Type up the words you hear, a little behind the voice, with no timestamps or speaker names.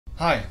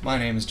Hi, my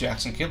name is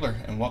Jackson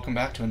Kibler, and welcome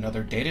back to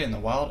another Data in the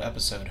Wild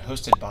episode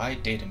hosted by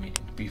Data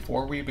Meeting.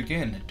 Before we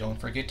begin, don't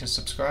forget to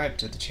subscribe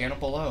to the channel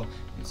below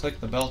and click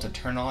the bell to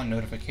turn on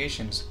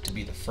notifications to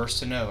be the first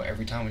to know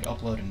every time we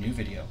upload a new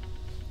video.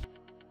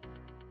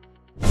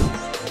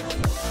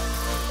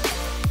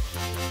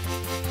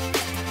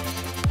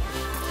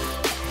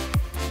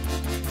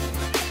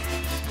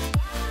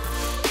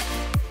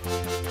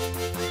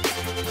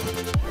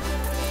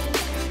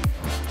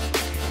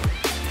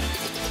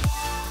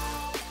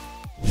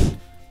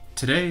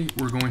 Today,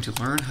 we're going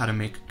to learn how to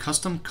make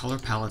custom color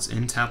palettes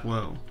in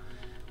Tableau.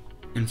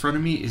 In front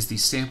of me is the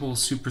sample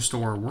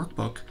Superstore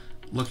workbook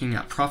looking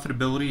at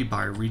profitability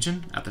by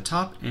region at the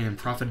top and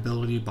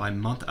profitability by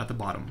month at the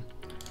bottom.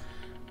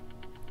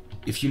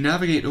 If you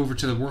navigate over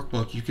to the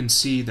workbook, you can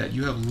see that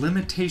you have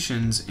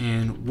limitations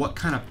in what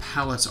kind of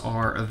palettes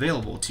are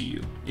available to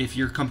you. If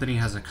your company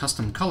has a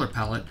custom color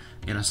palette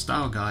and a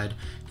style guide,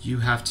 you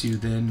have to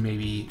then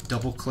maybe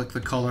double click the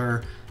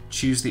color,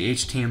 choose the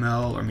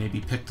HTML, or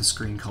maybe pick the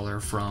screen color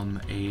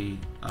from a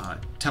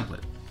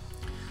template.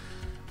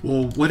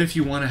 Well, what if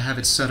you want to have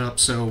it set up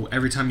so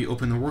every time you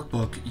open the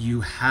workbook,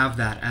 you have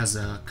that as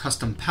a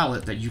custom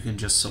palette that you can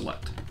just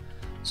select?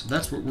 So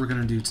that's what we're going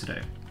to do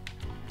today.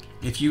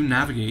 If you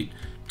navigate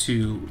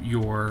to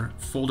your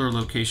folder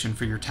location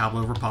for your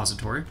Tableau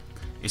repository,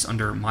 it's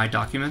under My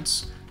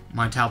Documents,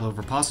 My Tableau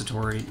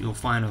repository, you'll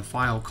find a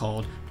file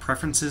called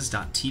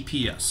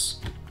preferences.tps.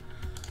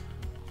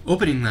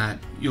 Opening that,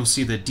 you'll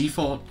see the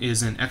default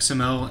is in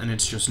XML and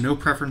it's just no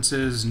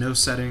preferences, no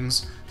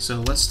settings.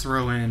 So let's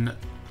throw in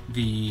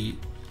the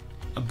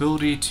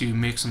ability to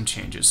make some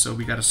changes. So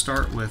we got to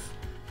start with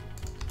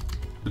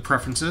the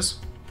preferences,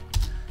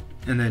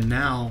 and then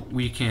now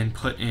we can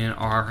put in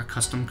our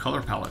custom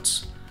color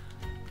palettes.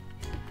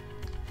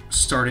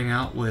 Starting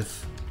out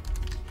with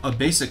a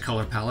basic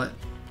color palette,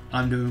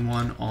 I'm doing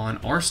one on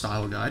our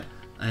style guide,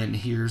 and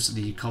here's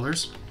the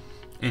colors.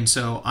 And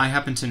so I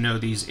happen to know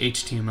these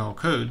HTML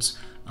codes,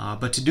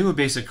 but to do a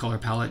basic color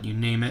palette, you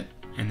name it,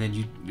 and then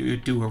you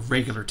do a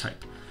regular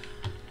type.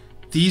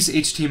 These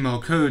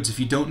HTML codes, if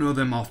you don't know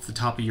them off the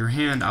top of your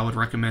hand, I would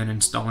recommend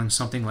installing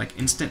something like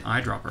Instant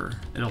Eyedropper.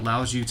 It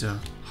allows you to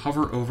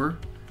hover over.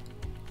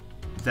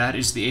 That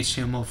is the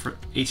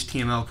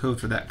HTML code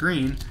for that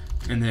green,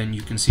 and then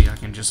you can see I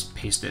can just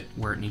paste it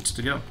where it needs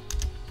to go.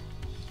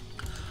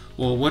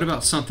 Well, what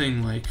about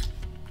something like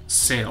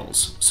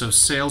sales? So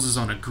sales is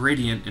on a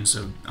gradient, and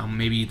so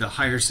maybe the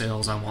higher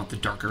sales I want the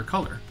darker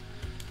color.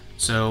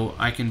 So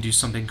I can do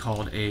something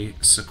called a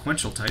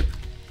sequential type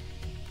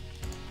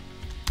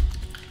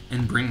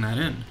and bring that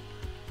in.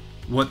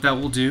 What that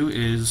will do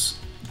is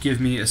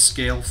give me a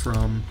scale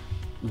from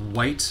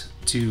white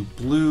to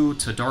blue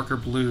to darker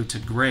blue to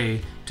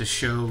gray to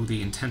show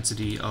the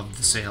intensity of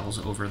the sales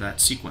over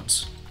that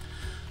sequence.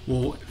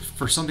 Well,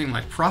 for something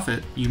like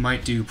profit, you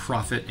might do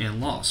profit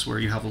and loss, where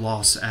you have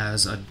loss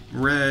as a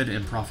red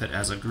and profit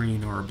as a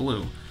green or a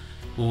blue.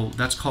 Well,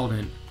 that's called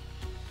a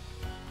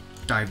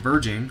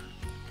diverging.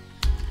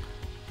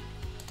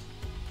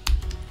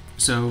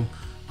 So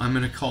I'm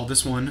going to call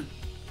this one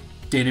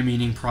data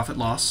meaning profit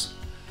loss,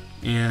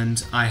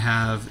 and I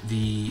have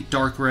the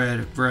dark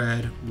red,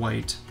 red,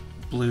 white,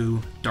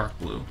 blue, dark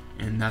blue,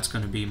 and that's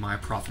going to be my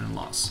profit and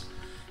loss.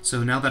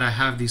 So now that I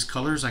have these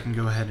colors, I can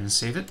go ahead and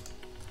save it.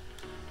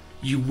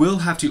 You will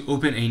have to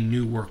open a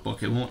new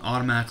workbook. It won't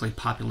automatically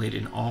populate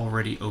an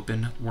already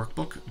open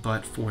workbook,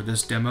 but for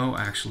this demo,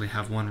 I actually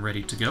have one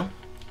ready to go.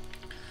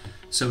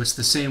 So it's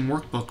the same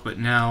workbook, but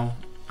now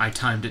I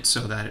timed it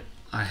so that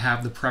I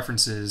have the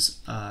preferences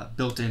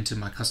built into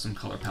my custom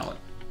color palette.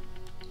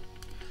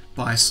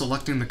 By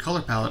selecting the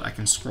color palette, I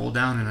can scroll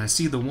down and I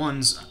see the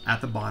ones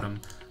at the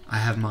bottom. I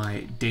have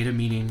my data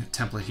meaning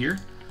template here.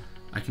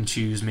 I can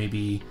choose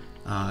maybe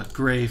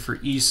gray for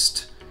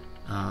east,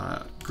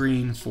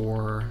 green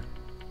for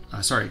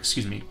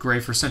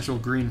gray for central,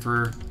 green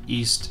for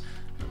east.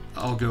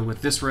 I'll go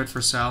with this red for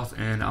south,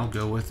 and I'll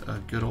go with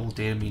a good old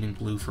data meaning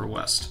blue for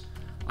west.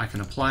 I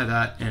can apply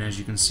that, and as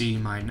you can see,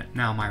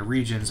 now my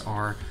regions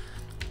are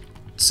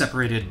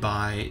separated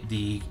by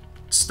the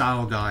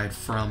style guide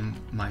from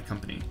my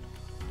company.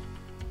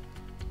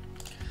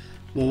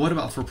 Well, what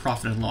about for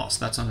profit and loss?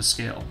 That's on a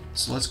scale.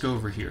 So let's go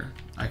over here.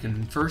 I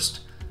can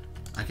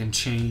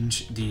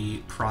change the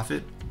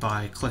profit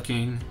by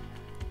clicking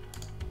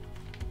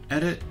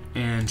edit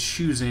and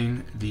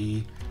choosing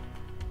the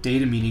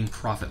data meaning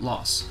profit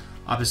loss.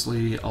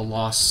 Obviously a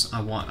loss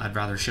I'd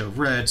rather show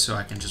red, so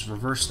I can just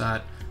reverse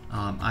that.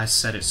 I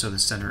set it so the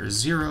center is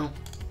 0,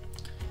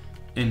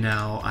 and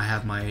now I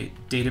have my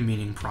data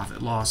meaning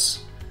profit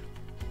loss.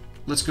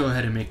 Let's go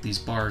ahead and make these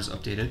bars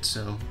updated.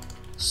 So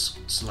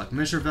select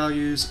measure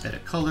values,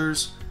 edit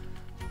colors.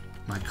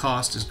 My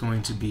cost is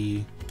going to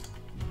be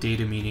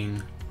data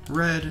meaning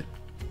red,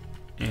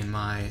 and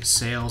my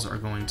sales are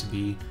going to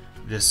be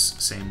this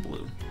same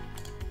blue.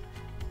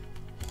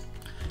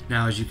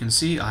 Now, as you can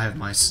see, I have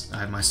my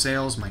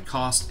sales, my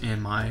cost,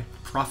 and my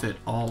profit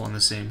all on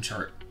the same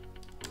chart.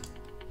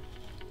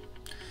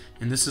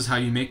 And this is how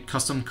you make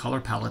custom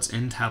color palettes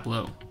in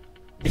Tableau.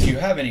 If you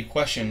have any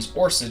questions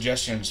or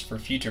suggestions for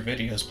future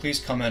videos, please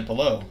comment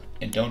below.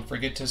 And don't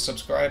forget to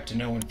subscribe to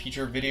know when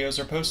future videos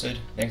are posted.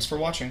 Thanks for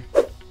watching.